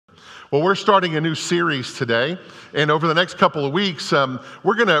Well, we're starting a new series today, and over the next couple of weeks,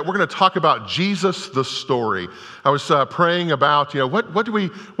 we're gonna talk about Jesus the story. I was praying about, what do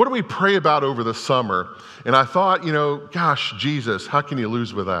we pray about over the summer? And I thought, gosh, Jesus, how can you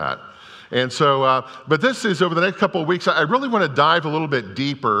lose with that? And so, but this is over the next couple of weeks. I really want to dive a little bit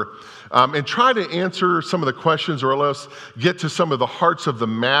deeper and try to answer some of the questions, or at least get to some of the hearts of the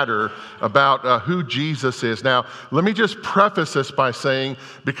matter about who Jesus is. Now, let me just preface this by saying,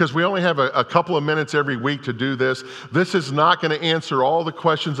 because we only have a couple of minutes every week to do this, this is not going to answer all the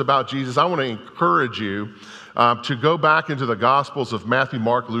questions about Jesus. I want to encourage you to go back into the Gospels of Matthew,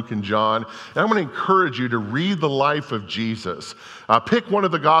 Mark, Luke, and John. And I'm going to encourage you to read the life of Jesus. Pick one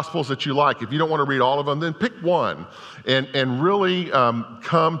of the Gospels that you like. If you don't want to read all of them, then pick one and really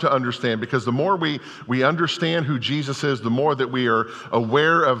come to understand. Because the more we understand who Jesus is, the more that we are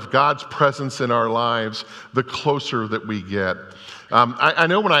aware of God's presence in our lives, the closer that we get. I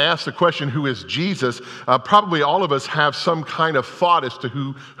know when I ask the question, who is Jesus, probably all of us have some kind of thought as to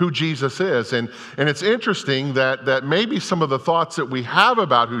who Jesus is. And it's interesting that maybe some of the thoughts that we have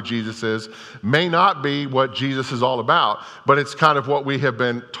about who Jesus is may not be what Jesus is all about, but it's kind of what we have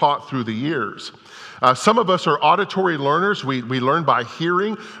been taught through the years. Some of us are auditory learners. We learn by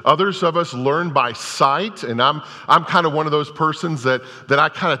hearing. Others of us learn by sight. And I'm kind of one of those persons that I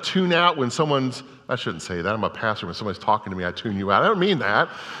kind of tune out when I shouldn't say that. I'm a pastor. When somebody's talking to me, I tune you out. I don't mean that.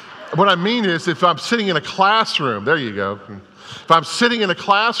 What I mean is if I'm sitting in a classroom, there you go. If I'm sitting in a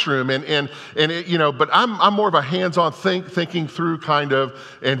classroom but I'm more of a hands-on thinking through kind of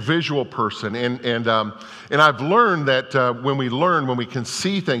and visual person. And I've learned that when we can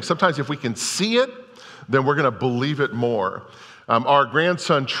see things, sometimes if we can see it, then we're going to believe it more. Our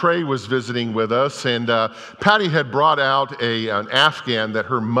grandson Trey was visiting with us, and Patty had brought out an Afghan that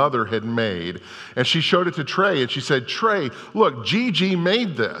her mother had made. And she showed it to Trey, and she said, "Trey, look, Gigi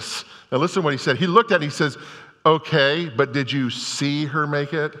made this." Now listen to what he said. He looked at it, he says, "Okay, but did you see her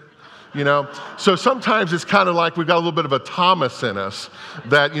make it?" So sometimes it's kind of like we've got a little bit of a Thomas in us,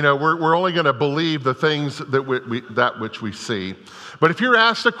 that we're only going to believe the things that which we see. But if you're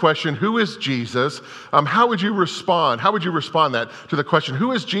asked a question, who is Jesus? How would you respond? How would you respond to the question,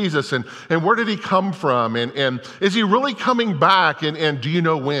 who is Jesus, and where did he come from, and is he really coming back, and do you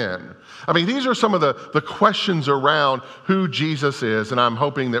know when? I mean, these are some of the questions around who Jesus is, and I'm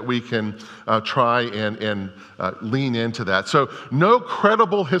hoping that we can try and lean into that. So no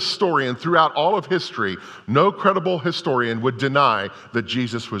credible historian throughout all of history, no credible historian would deny that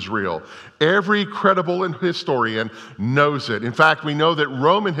Jesus was real. Every credible historian knows it. In fact, we know that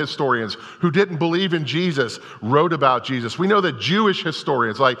Roman historians who didn't believe in Jesus wrote about Jesus. We know that Jewish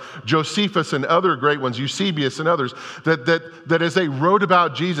historians like Josephus and other great ones, Eusebius and others, that as they wrote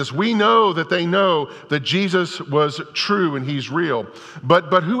about Jesus, we know that they know that Jesus was true and he's real.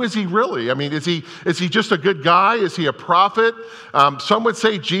 But who is he really? I mean, is he just a good guy? Is he a prophet? Some would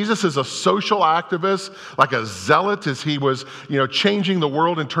say Jesus is a social activist, like a zealot, as he was, changing the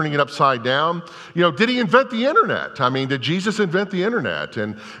world and turning it upside down. Did he invent the internet? I mean, did Jesus invent the internet?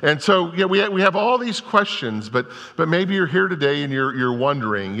 And so, we have all these questions, but maybe you're here today and you're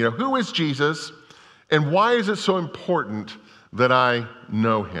wondering, who is Jesus, and why is it so important that I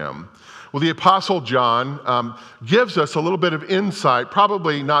know him? Well, the Apostle John gives us a little bit of insight,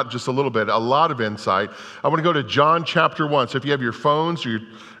 probably not just a little bit, a lot of insight. I want to go to John chapter 1. So if you have your phones,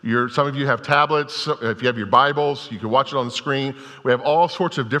 some of you have tablets, if you have your Bibles, you can watch it on the screen. We have all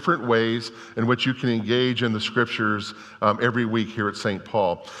sorts of different ways in which you can engage in the Scriptures every week here at St.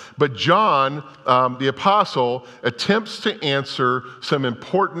 Paul. But John, the Apostle, attempts to answer some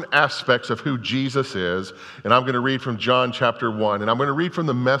important aspects of who Jesus is. And I'm going to read from John chapter 1. And I'm going to read from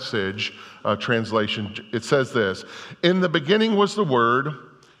the Message translation. It says this: "In the beginning was the Word."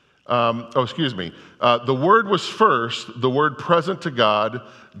 The Word was first, the Word present to God,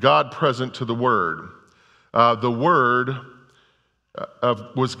 God present to the Word. The Word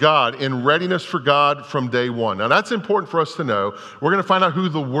was God, in readiness for God from day one. Now that's important for us to know. We're going to find out who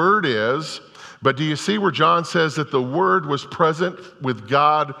the Word is, but do you see where John says that the Word was present with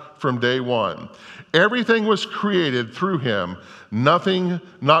God from day one? Everything was created through him. Nothing,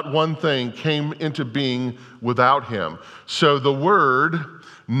 not one thing, came into being without him. So the Word,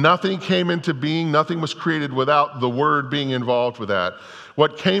 nothing came into being, nothing was created without the Word being involved with that.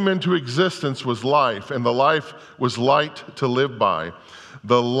 What came into existence was life, and the life was light to live by.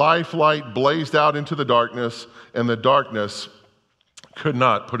 The life light blazed out into the darkness, and the darkness could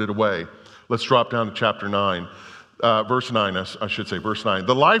not put it away. Let's drop down to chapter 9, verse 9, I should say, verse 9.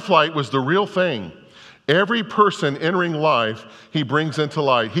 The life light was the real thing. Every person entering life, he brings into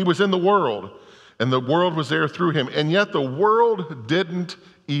light. He was in the world, and the world was there through him, and yet the world didn't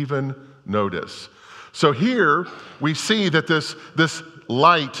even notice. So here we see that this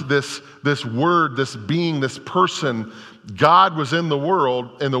light, this word, this being, this person, God was in the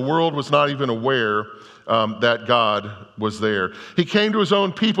world, and the world was not even aware that God was there. He came to his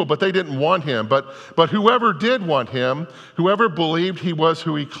own people, but they didn't want him. But whoever did want him, whoever believed he was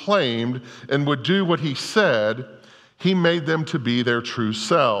who he claimed and would do what he said, he made them to be their true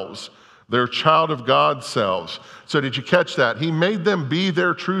selves, their child of God selves. So did you catch that? He made them be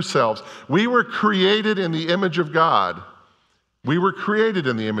their true selves. We were created in the image of God. We were created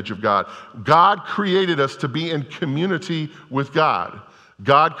in the image of God. God created us to be in community with God.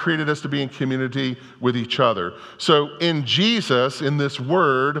 God created us to be in community with each other. So in Jesus, in this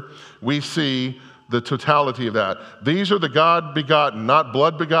word, we see the totality of that. These are the God begotten, not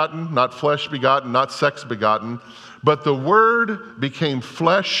blood begotten, not flesh begotten, not sex begotten, but the word became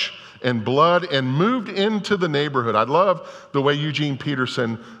flesh and blood and moved into the neighborhood. I love the way Eugene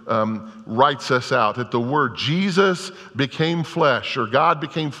Peterson writes us out, that the word Jesus became flesh, or God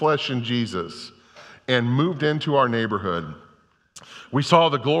became flesh in Jesus and moved into our neighborhood. We saw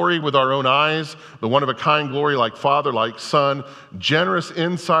the glory with our own eyes, the one-of-a-kind glory like Father, like Son, generous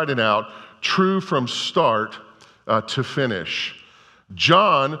inside and out, true from start to finish.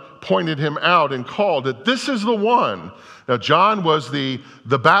 John pointed him out and called that this is the one. Now, John was the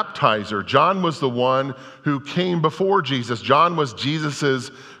baptizer. John was the one who came before Jesus. John was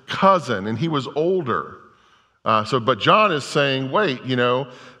Jesus's cousin, and he was older. But John is saying, wait,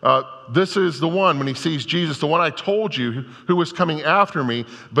 this is the one, when he sees Jesus, the one I told you who was coming after me,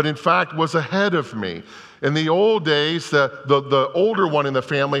 but in fact was ahead of me. In the old days, the older one in the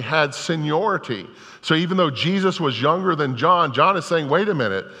family had seniority. So even though Jesus was younger than John, John is saying, wait a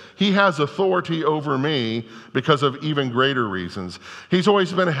minute, he has authority over me because of even greater reasons. He's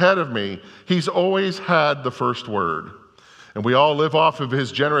always been ahead of me. He's always had the first word. And we all live off of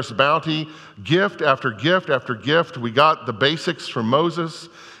his generous bounty, gift after gift after gift. We got the basics from Moses,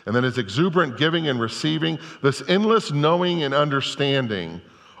 and then his exuberant giving and receiving, this endless knowing and understanding.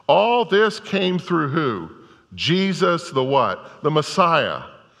 All this came through who? Jesus the what? The Messiah.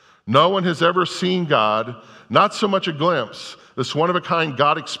 No one has ever seen God, not so much a glimpse, this one-of-a-kind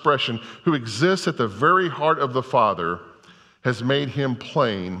God expression who exists at the very heart of the Father, has made him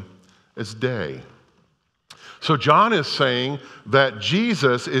plain as day. So John is saying that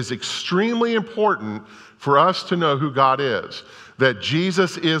Jesus is extremely important for us to know who God is, that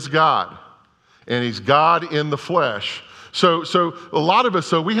Jesus is God, and he's God in the flesh. So a lot of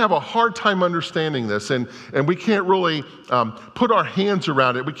us, we have a hard time understanding this, and we can't really put our hands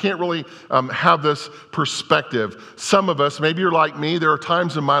around it. We can't really have this perspective. Some of us, maybe you're like me, there are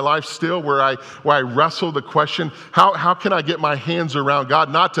times in my life still where I wrestle the question, how can I get my hands around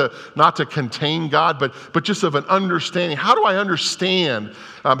God? Not to contain God, but just of an understanding. How do I understand?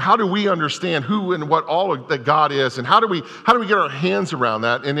 How do we understand who and what all that God is? And how do we get our hands around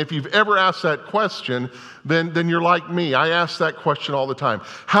that? And if you've ever asked that question, then you're like me. I ask that question all the time.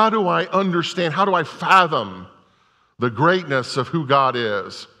 How do I understand? How do I fathom the greatness of who God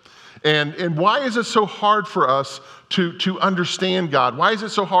is? And why is it so hard for us to understand God? Why is it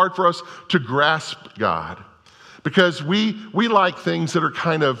so hard for us to grasp God? Because we like things that are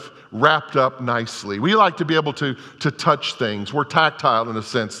kind of wrapped up nicely. We like to be able to touch things. We're tactile in a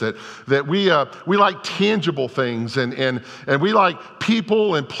sense that we like tangible things and we like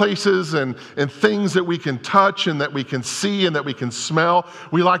people and places and things that we can touch and that we can see and that we can smell.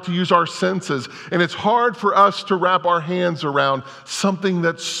 We like to use our senses. And it's hard for us to wrap our hands around something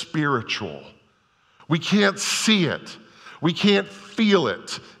that's spiritual. We can't see it. We can't feel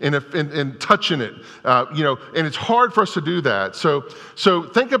it and touching it, and it's hard for us to do that. So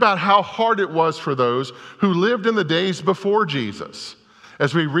think about how hard it was for those who lived in the days before Jesus.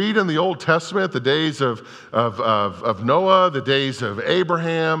 As we read in the Old Testament, the days of Noah, the days of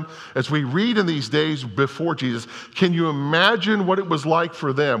Abraham, as we read in these days before Jesus, can you imagine what it was like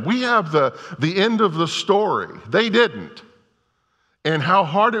for them? We have the end of the story. They didn't. And how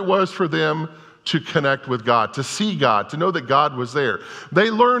hard it was for them to connect with God, to see God, to know that God was there.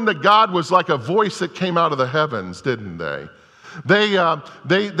 They learned that God was like a voice that came out of the heavens, didn't they?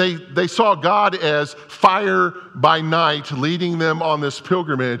 They saw God as fire by night leading them on this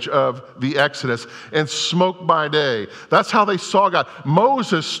pilgrimage of the Exodus, and smoke by day. That's how they saw God.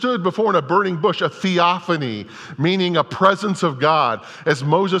 Moses stood before in a burning bush, a theophany, meaning a presence of God. As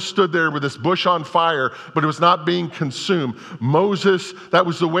Moses stood there with this bush on fire, but it was not being consumed. Moses, that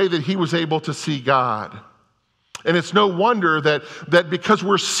was the way that he was able to see God. And it's no wonder that because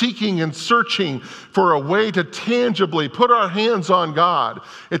we're seeking and searching for a way to tangibly put our hands on God,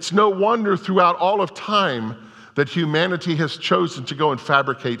 it's no wonder throughout all of time that humanity has chosen to go and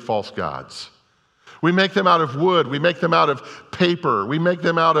fabricate false gods. We make them out of wood. We make them out of paper. We make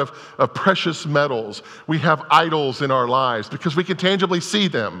them out of precious metals. We have idols in our lives because we can tangibly see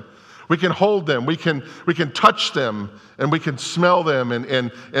them. We can hold them. We can touch them, and we can smell them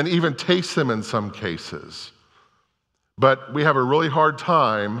and even taste them in some cases. But we have a really hard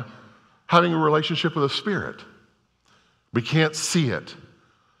time having a relationship with the Spirit. We can't see it.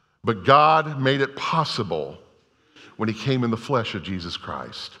 But God made it possible when he came in the flesh of Jesus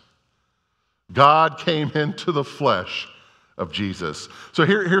Christ. God came into the flesh of Jesus. So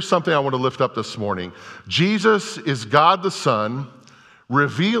here's something I want to lift up this morning. Jesus is God the Son,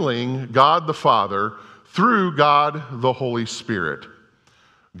 revealing God the Father through God the Holy Spirit.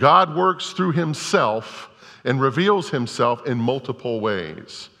 God works through himself and reveals himself in multiple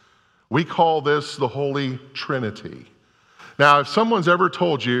ways. We call this the Holy Trinity. Now, if someone's ever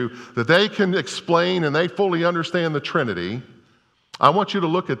told you that they can explain and they fully understand the Trinity, I want you to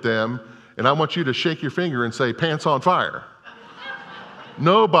look at them and I want you to shake your finger and say, pants on fire.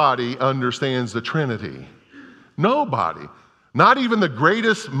 Nobody understands the Trinity. Nobody. Not even the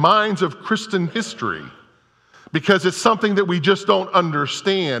greatest minds of Christian history. Because it's something that we just don't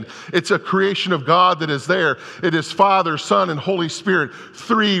understand. It's a creation of God that is there. It is Father, Son, and Holy Spirit,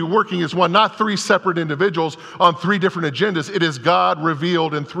 three working as one, not three separate individuals on three different agendas. It is God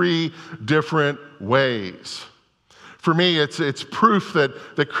revealed in three different ways. For me, it's proof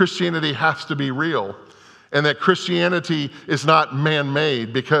that Christianity has to be real and that Christianity is not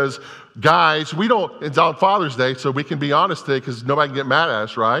man-made because, guys, it's on Father's Day, so we can be honest today because nobody can get mad at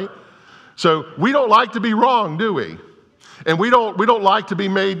us, right? So we don't like to be wrong, do we? And we don't like to be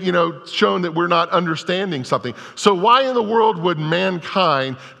made, shown that we're not understanding something. So why in the world would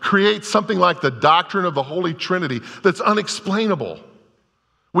mankind create something like the doctrine of the Holy Trinity that's unexplainable?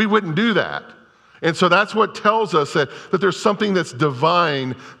 We wouldn't do that. And so that's what tells us that there's something that's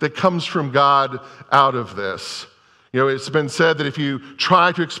divine that comes from God out of this. It's been said that if you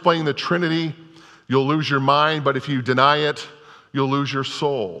try to explain the Trinity, you'll lose your mind, but if you deny it, you'll lose your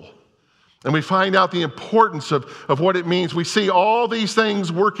soul. And we find out the importance of what it means. We see all these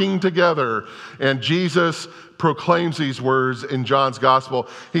things working together. And Jesus proclaims these words in John's gospel.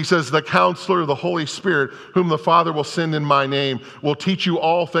 He says, the Counselor, the Holy Spirit, whom the Father will send in my name, will teach you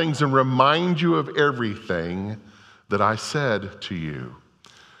all things and remind you of everything that I said to you.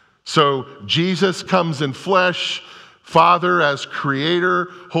 So Jesus comes in flesh, Father as creator,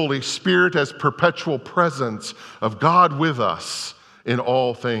 Holy Spirit as perpetual presence of God with us in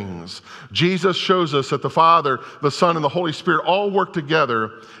all things. Jesus shows us that the Father, the Son, and the Holy Spirit all work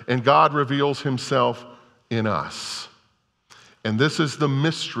together, and God reveals himself in us. And this is the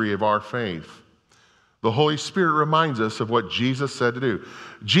mystery of our faith. The Holy Spirit reminds us of what Jesus said to do.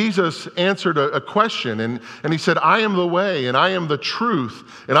 Jesus answered a question, and he said, I am the way, and I am the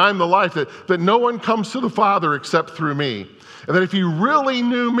truth, and I am the life, that no one comes to the Father except through me. And that if you really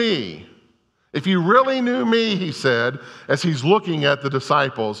knew me, he said, as he's looking at the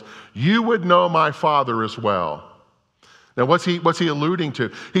disciples, you would know my Father as well. Now, what's he alluding to?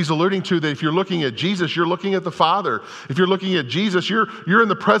 He's alluding to that if you're looking at Jesus, you're looking at the Father. If you're looking at Jesus, you're in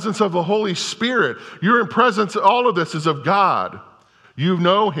the presence of the Holy Spirit. You're in presence, all of this is of God. You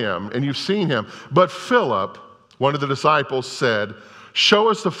know him and you've seen him. But Philip, one of the disciples, said, show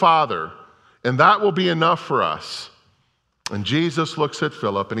us the Father, and that will be enough for us. And Jesus looks at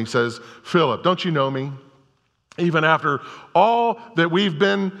Philip and he says, Philip, don't you know me? Even after all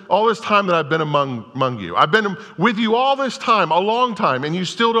this time that I've been among you. I've been with you all this time, a long time, and you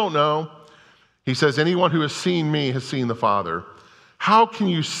still don't know? He says, anyone who has seen me has seen the Father. How can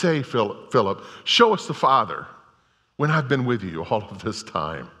you say, Philip, show us the Father when I've been with you all of this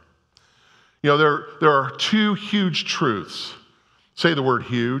time? There are two huge truths. Say the word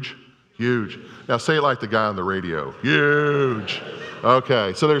huge. Huge. Now say it like the guy on the radio. Huge.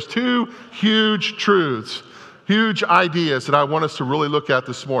 Okay, so there's two huge truths, huge ideas that I want us to really look at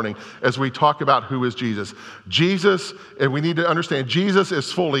this morning as we talk about who is Jesus. Jesus, and we need to understand, Jesus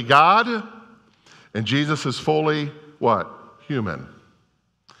is fully God, and Jesus is fully what? Human.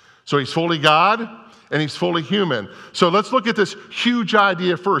 So he's fully God, and he's fully human. So let's look at this huge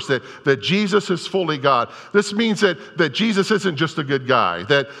idea first, that Jesus is fully God. This means that Jesus isn't just a good guy,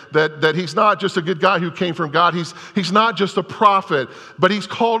 that he's not just a good guy who came from God. He's not just a prophet, but he's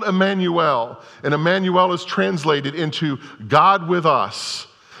called Emmanuel. And Emmanuel is translated into God with us.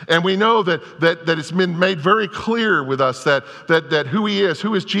 And we know that it's been made very clear with us that who he is.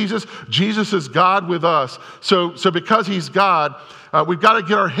 Who is Jesus? Jesus is God with us. So because he's God, we've got to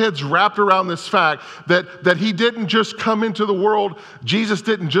get our heads wrapped around this fact that he didn't just come into the world. Jesus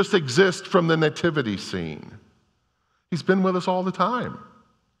didn't just exist from the nativity scene. He's been with us all the time.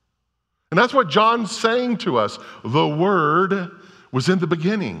 And that's what John's saying to us. The Word was in the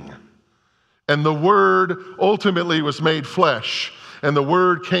beginning. And the Word ultimately was made flesh. And the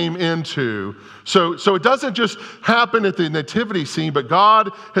Word came into. So it doesn't just happen at the nativity scene, but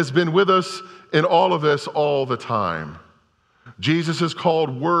God has been with us in all of this all the time. Jesus is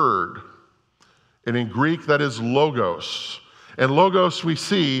called Word. And in Greek, that is logos. And logos, we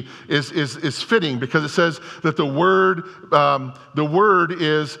see, is fitting because it says that the word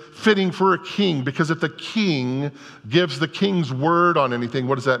is fitting for a king, because if the king gives the king's word on anything,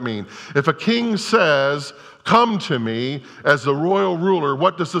 what does that mean? If a king says, "Come to me," as the royal ruler,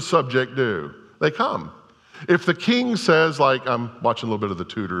 what does the subject do? They come. If the king says, like, I'm watching a little bit of the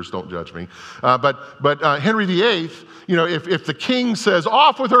Tudors, don't judge me, but Henry VIII, if the king says,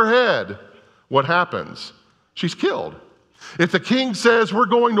 "Off with her head," what happens? She's killed. If the king says, "We're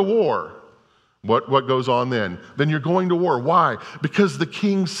going to war," what goes on then? Then you're going to war. Why? Because the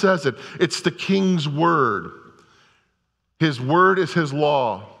king says it. It's the king's word. His word is his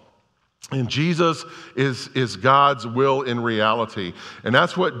law. And Jesus is God's will in reality. And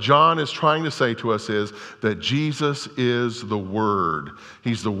that's what John is trying to say to us, is that Jesus is the Word.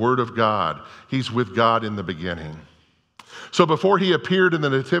 He's the Word of God. He's with God in the beginning. So before he appeared in the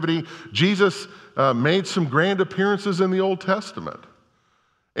Nativity, Jesus made some grand appearances in the Old Testament.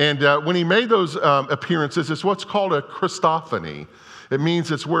 And when he made those appearances, it's what's called a Christophany. It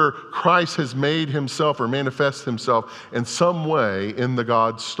means it's where Christ has made himself or manifests himself in some way in the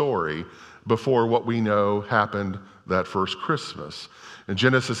God story before what we know happened that first Christmas. In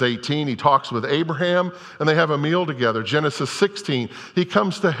Genesis 18, he talks with Abraham and they have a meal together. Genesis 16, he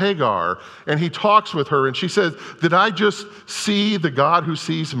comes to Hagar and he talks with her and she says, "Did I just see the God who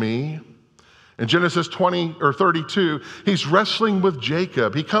sees me?" In Genesis 20 or 32, he's wrestling with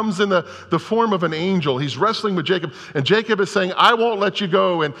Jacob. He comes in the form of an angel. He's wrestling with Jacob. And Jacob is saying, "I won't let you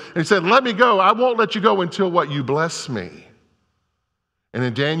go." And he said, "Let me go. I won't let you go until what? You bless me." And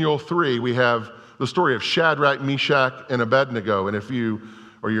in Daniel 3, we have the story of Shadrach, Meshach, and Abednego. And if you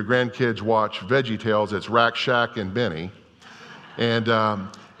or your grandkids watch VeggieTales, it's Rack, Shack, and Benny.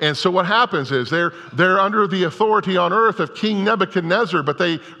 And so what happens is they're under the authority on earth of King Nebuchadnezzar, but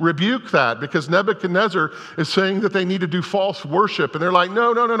they rebuke that because Nebuchadnezzar is saying that they need to do false worship. And they're like,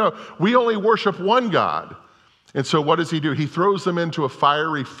 no, we only worship one God. And so what does he do? He throws them into a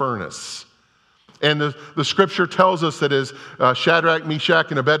fiery furnace. And the scripture tells us that as Shadrach, Meshach,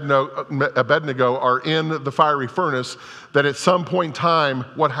 and Abednego are in the fiery furnace, that at some point in time,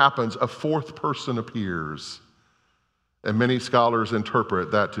 what happens? A fourth person appears. And many scholars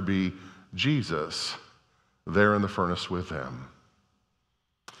interpret that to be Jesus there in the furnace with them.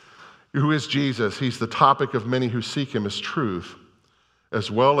 Who is Jesus? He's the topic of many who seek him as truth,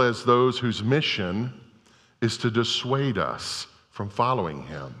 as well as those whose mission is to dissuade us from following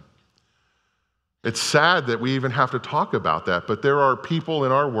him. It's sad that we even have to talk about that, but there are people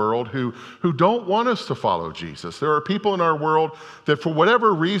in our world who don't want us to follow Jesus. There are people in our world that for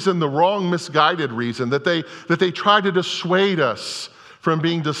whatever reason, the wrong, misguided reason, that they try to dissuade us from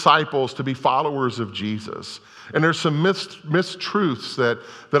being disciples to be followers of Jesus. And there's some mistruths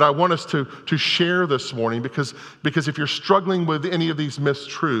that I want us to share this morning because if you're struggling with any of these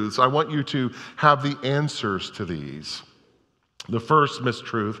mistruths, I want you to have the answers to these. The first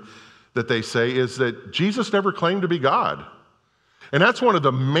mistruth that they say is that Jesus never claimed to be God. And that's one of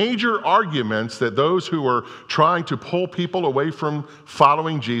the major arguments that those who are trying to pull people away from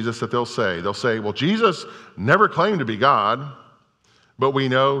following Jesus, that they'll say, well, Jesus never claimed to be God, but we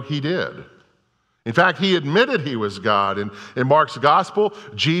know he did. In fact, he admitted he was God. In Mark's gospel,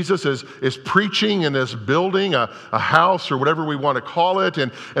 Jesus is preaching in this building, a house or whatever we want to call it,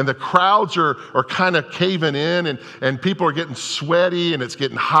 and the crowds are kind of caving in, and people are getting sweaty, and it's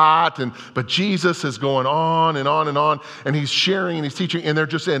getting hot, but Jesus is going on and on and on, and he's sharing and he's teaching, and they're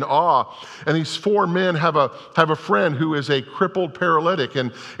just in awe. And these four men have a friend who is a crippled paralytic,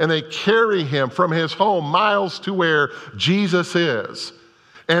 and they carry him from his home miles to where Jesus is.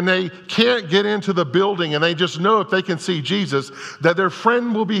 And they can't get into the building, and they just know if they can see Jesus, that their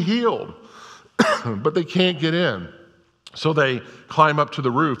friend will be healed. But they can't get in. So they climb up to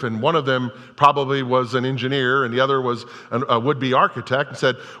the roof, and one of them probably was an engineer, and the other was a would-be architect, and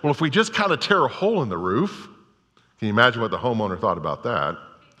said, well, if we just kind of tear a hole in the roof, can you imagine what the homeowner thought about that?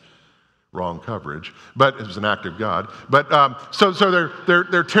 Wrong coverage, but it was an act of God. But so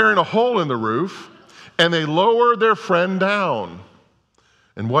they're tearing a hole in the roof, and they lower their friend down.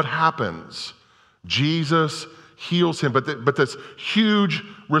 And what happens? Jesus heals him, but this huge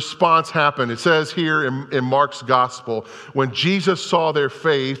response happened. It says here in Mark's gospel, when Jesus saw their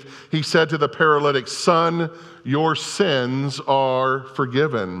faith, he said to the paralytic, "Son, your sins are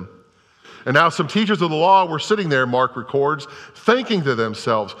forgiven." And now some teachers of the law were sitting there, Mark records, thinking to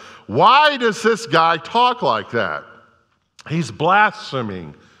themselves, why does this guy talk like that? He's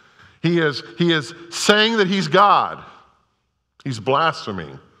blaspheming. He is saying that he's God. He's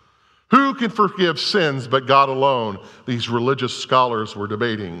blaspheming. Who can forgive sins but God alone? These religious scholars were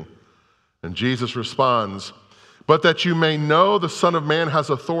debating. And Jesus responds, but that you may know the Son of Man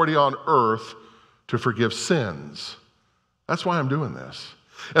has authority on earth to forgive sins. That's why I'm doing this.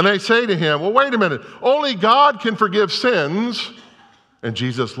 And they say to him, well, wait a minute, only God can forgive sins. And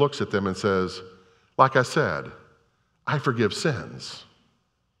Jesus looks at them and says, like I said, I forgive sins.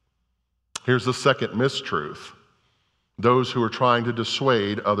 Here's the second mistruth. Those who are trying to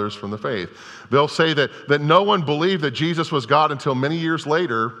dissuade others from the faith. They'll say that no one believed that Jesus was God until many years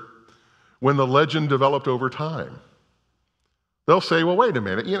later when the legend developed over time. They'll say, well, wait a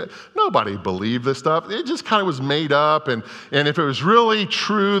minute, nobody believed this stuff. It just kind of was made up, and if it was really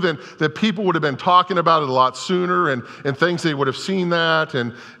true, then that people would have been talking about it a lot sooner, and things they would have seen that,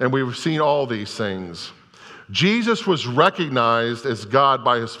 and we've seen all these things. Jesus was recognized as God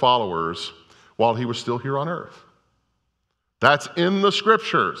by his followers while he was still here on earth. That's in the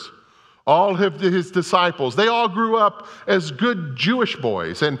scriptures. All of his disciples, they all grew up as good Jewish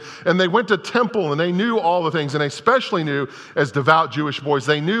boys, and they went to temple, and they knew all the things, and they especially knew, as devout Jewish boys,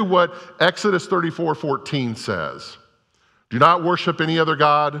 they knew what Exodus 34:14 says. Do not worship any other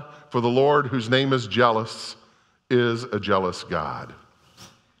God, for the Lord, whose name is jealous, is a jealous God.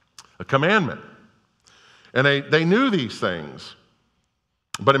 A commandment. And they knew these things.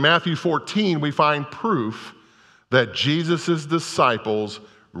 But in Matthew 14, we find proof that Jesus' disciples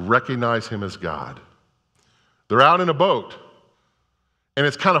recognize him as God. They're out in a boat, and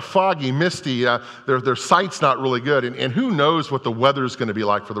it's kind of foggy, misty. Their sight's not really good, and who knows what the weather's going to be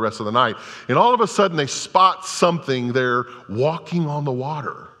like for the rest of the night. And all of a sudden, they spot something there walking on the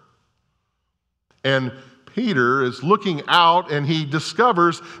water. And Peter is looking out, and he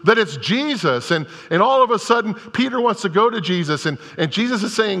discovers that it's Jesus. And all of a sudden, Peter wants to go to Jesus, and Jesus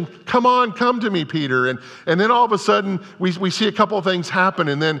is saying, come on, come to me, Peter. And then all of a sudden, we see a couple of things happen,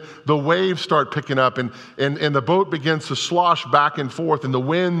 and then the waves start picking up, and the boat begins to slosh back and forth, and the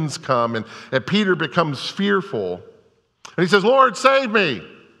winds come, and Peter becomes fearful. And he says, Lord, save me.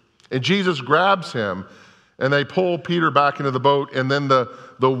 And Jesus grabs him, and they pull Peter back into the boat, and then the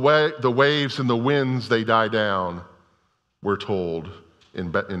waves and the winds, they die down, we're told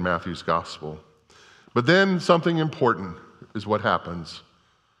in Matthew's gospel. But then something important is what happens.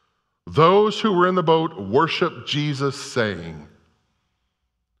 Those who were in the boat worshiped Jesus, saying,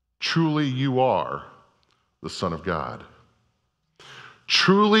 truly you are the Son of God.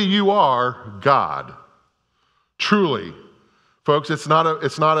 Truly you are God. Truly. Folks, it's not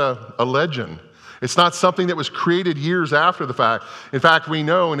a legend. It's not something that was created years after the fact. In fact, we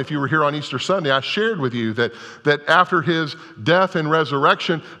know, and if you were here on Easter Sunday, I shared with you that after his death and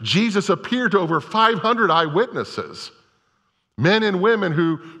resurrection, Jesus appeared to over 500 eyewitnesses, men and women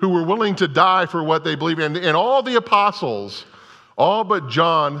who were willing to die for what they believed in. And all the apostles, all but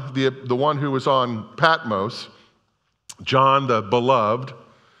John, the one who was on Patmos, John the beloved,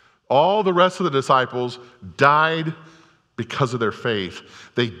 all the rest of the disciples died because of their faith.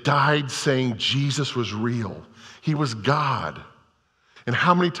 They died saying Jesus was real. He was God. And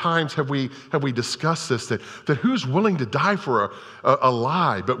how many times have we discussed this, that who's willing to die for a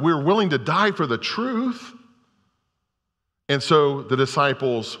lie, but we're willing to die for the truth? And so the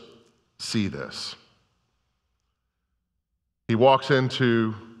disciples see this. He walks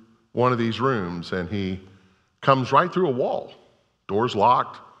into one of these rooms, and he comes right through a wall. Door's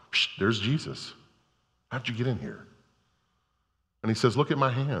locked. There's Jesus. How'd you get in here? And he says, look at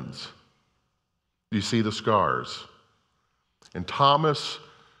my hands. Do you see the scars? And Thomas,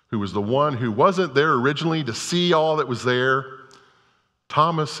 who was the one who wasn't there originally to see all that was there,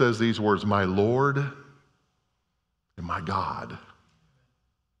 Thomas says these words, my Lord and my God.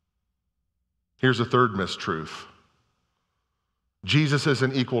 Here's a third mistruth. Jesus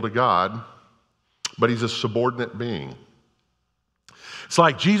isn't equal to God, but he's a subordinate being. It's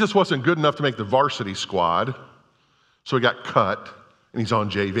like Jesus wasn't good enough to make the varsity squad, so he got cut, and he's on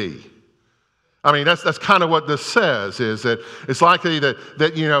JV. I mean, that's kind of what this says, is that it's likely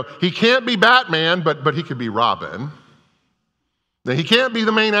that he can't be Batman, but he could be Robin. Now, he can't be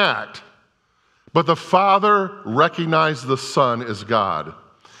the main act, But the Father recognized the Son as God.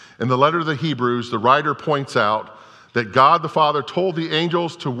 In the letter to the Hebrews, the writer points out that God the Father told the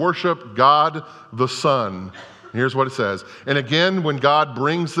angels to worship God the Son. Here's what it says. And again, when God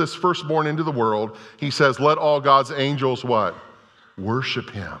brings this firstborn into the world, he says, let all God's angels what? Worship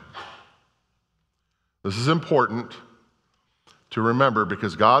him. This is important to remember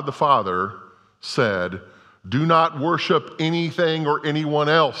because God the Father said, do not worship anything or anyone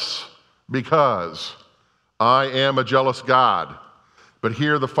else because I am a jealous God. But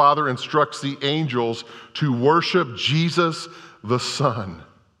here the Father instructs the angels to worship Jesus the Son.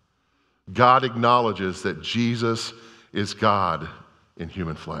 God acknowledges that Jesus is God in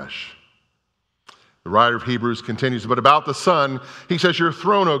human flesh. The writer of Hebrews continues, but about the Son, he says, your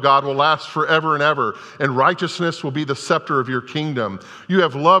throne, O God, will last forever and ever, and righteousness will be the scepter of your kingdom. You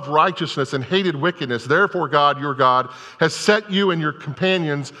have loved righteousness and hated wickedness. Therefore, God, your God, has set you and your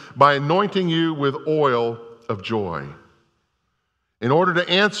companions by anointing you with oil of joy. In order to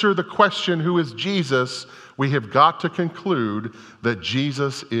answer the question, who is Jesus, we have got to conclude that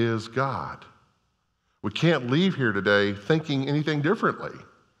Jesus is God. We can't leave here today thinking anything differently.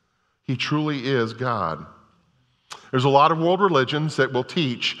 He truly is God. There's a lot of world religions that will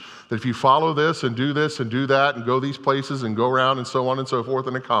teach that if you follow this and do that and go these places and go around and so on and so forth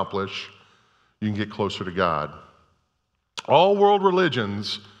and accomplish, you can get closer to God. All world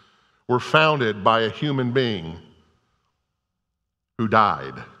religions were founded by a human being who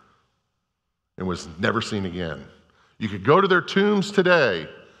died and was never seen again. You could go to their tombs today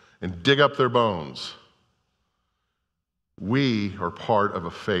and dig up their bones. We are part of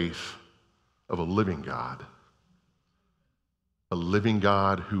a faith of a living God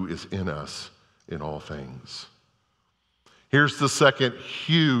who is in us in all things. Here's the second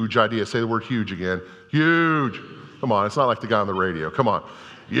huge idea. Say the word huge again. Huge. Come on, it's not like the guy on the radio. Come on.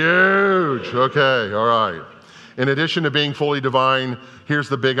 Huge. Okay, all right. In addition to being fully divine, here's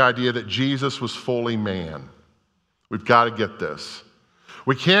the big idea that Jesus was fully man. We've got to get this.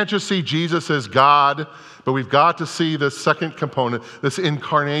 We can't just see Jesus as God, but we've got to see this second component, this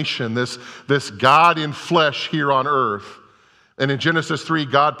incarnation, this God in flesh here on earth. And in Genesis 3,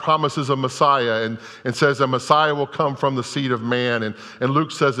 God promises a Messiah and says a Messiah will come from the seed of man. And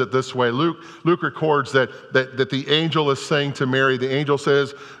Luke says it this way. Luke records that the angel is saying to Mary, the angel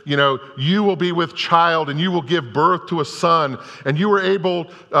says, you will be with child and you will give birth to a son. And you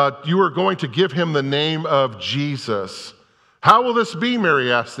are going to give him the name of Jesus. How will this be,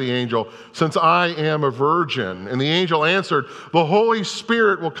 Mary asked the angel, since I am a virgin? And the angel answered, the Holy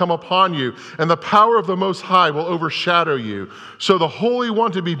Spirit will come upon you, and the power of the Most High will overshadow you. So the Holy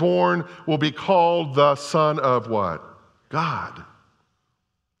One to be born will be called the Son of what? God.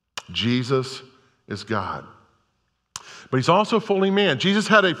 Jesus is God. But he's also fully man. Jesus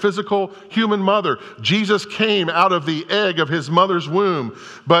had a physical human mother. Jesus came out of the egg of his mother's womb.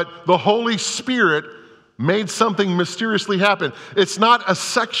 But the Holy Spirit made something mysteriously happen. It's not a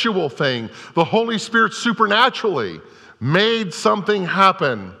sexual thing. The Holy Spirit supernaturally made something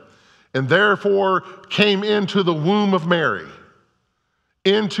happen and therefore came into the womb of Mary,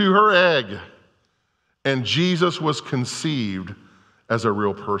 into her egg, and Jesus was conceived as a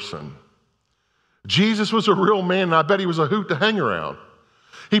real person. Jesus was a real man, and I bet he was a hoot to hang around.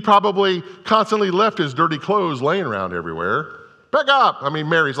 He probably constantly left his dirty clothes laying around everywhere. Pick up.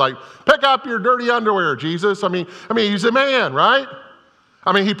 Mary's like, pick up your dirty underwear, Jesus. He's a man, right?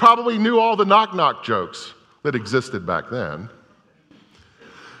 He probably knew all the knock-knock jokes that existed back then.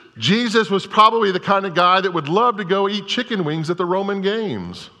 Jesus was probably the kind of guy that would love to go eat chicken wings at the Roman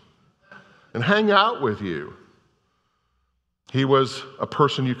games and hang out with you. He was a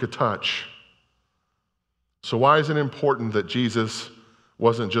person you could touch. So why is it important that Jesus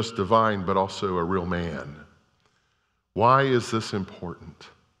wasn't just divine, but also a real man? Why is this important?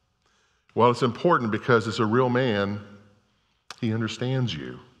 Well, it's important because as a real man, he understands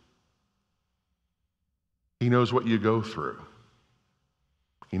you. He knows what you go through.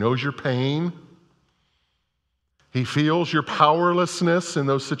 He knows your pain. He feels your powerlessness in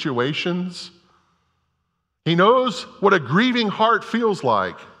those situations. He knows what a grieving heart feels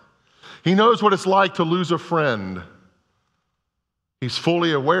like. He knows what it's like to lose a friend. He's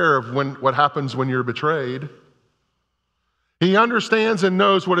fully aware of what happens when you're betrayed. He understands and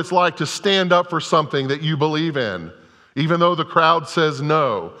knows what it's like to stand up for something that you believe in, even though the crowd says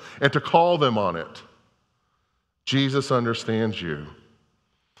no, and to call them on it. Jesus understands you.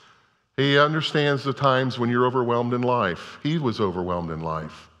 He understands the times when you're overwhelmed in life. He was overwhelmed in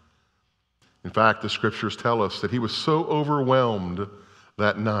life. In fact, the scriptures tell us that he was so overwhelmed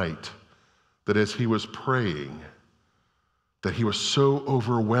that night that as he was praying, that he was so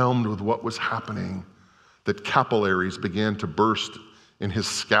overwhelmed with what was happening that capillaries began to burst in his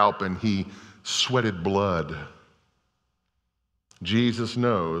scalp and he sweated blood. Jesus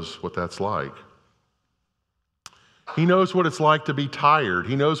knows what that's like. He knows what it's like to be tired.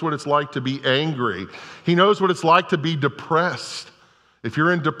 He knows what it's like to be angry. He knows what it's like to be depressed. If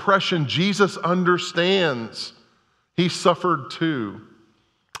you're in depression, Jesus understands. He suffered too.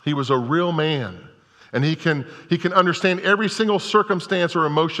 He was a real man, and he can understand every single circumstance or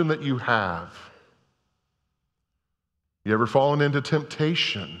emotion that you have. You ever fallen into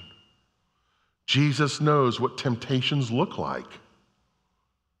temptation? Jesus knows what temptations look like.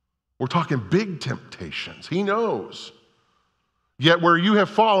 We're talking big temptations. He knows. Yet where you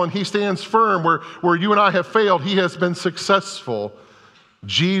have fallen, he stands firm. Where you and I have failed, he has been successful.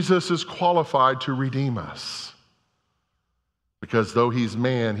 Jesus is qualified to redeem us. Because though he's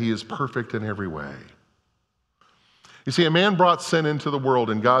man, he is perfect in every way. You see, a man brought sin into the world,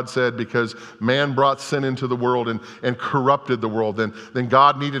 and God said because man brought sin into the world and corrupted the world, then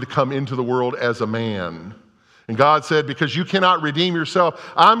God needed to come into the world as a man. And God said, because you cannot redeem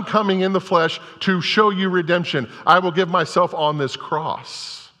yourself, I'm coming in the flesh to show you redemption. I will give myself on this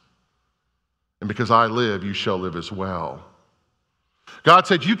cross. And because I live, you shall live as well. God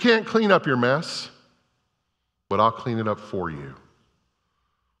said, you can't clean up your mess, but I'll clean it up for you.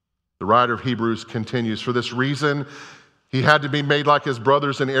 The writer of Hebrews continues, for this reason, he had to be made like his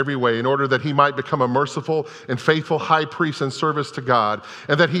brothers in every way in order that he might become a merciful and faithful high priest in service to God,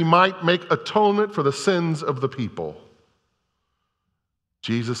 and that he might make atonement for the sins of the people.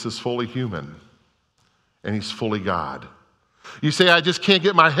 Jesus is fully human, and he's fully God. You say, I just can't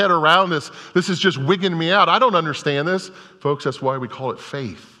get my head around this. This is just wigging me out. I don't understand this. Folks, that's why we call it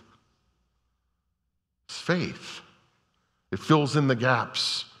faith. It's faith. It fills in the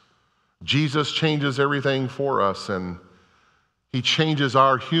gaps. Jesus changes everything for us, and he changes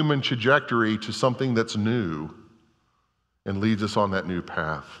our human trajectory to something that's new and leads us on that new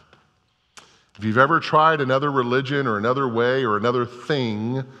path. If you've ever tried another religion or another way or another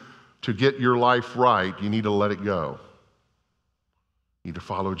thing to get your life right, you need to let it go. You need to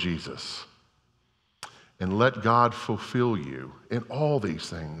follow Jesus and let God fulfill you in all these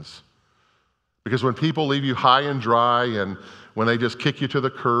things. Because when people leave you high and dry and when they just kick you to the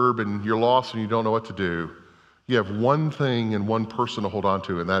curb and you're lost and you don't know what to do, you have one thing and one person to hold on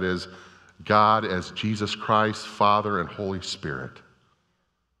to, and that is God as Jesus Christ, Father and Holy Spirit.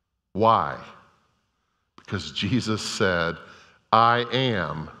 Why? Because Jesus said, I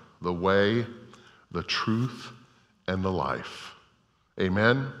am the way, the truth, and the life.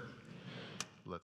 Amen?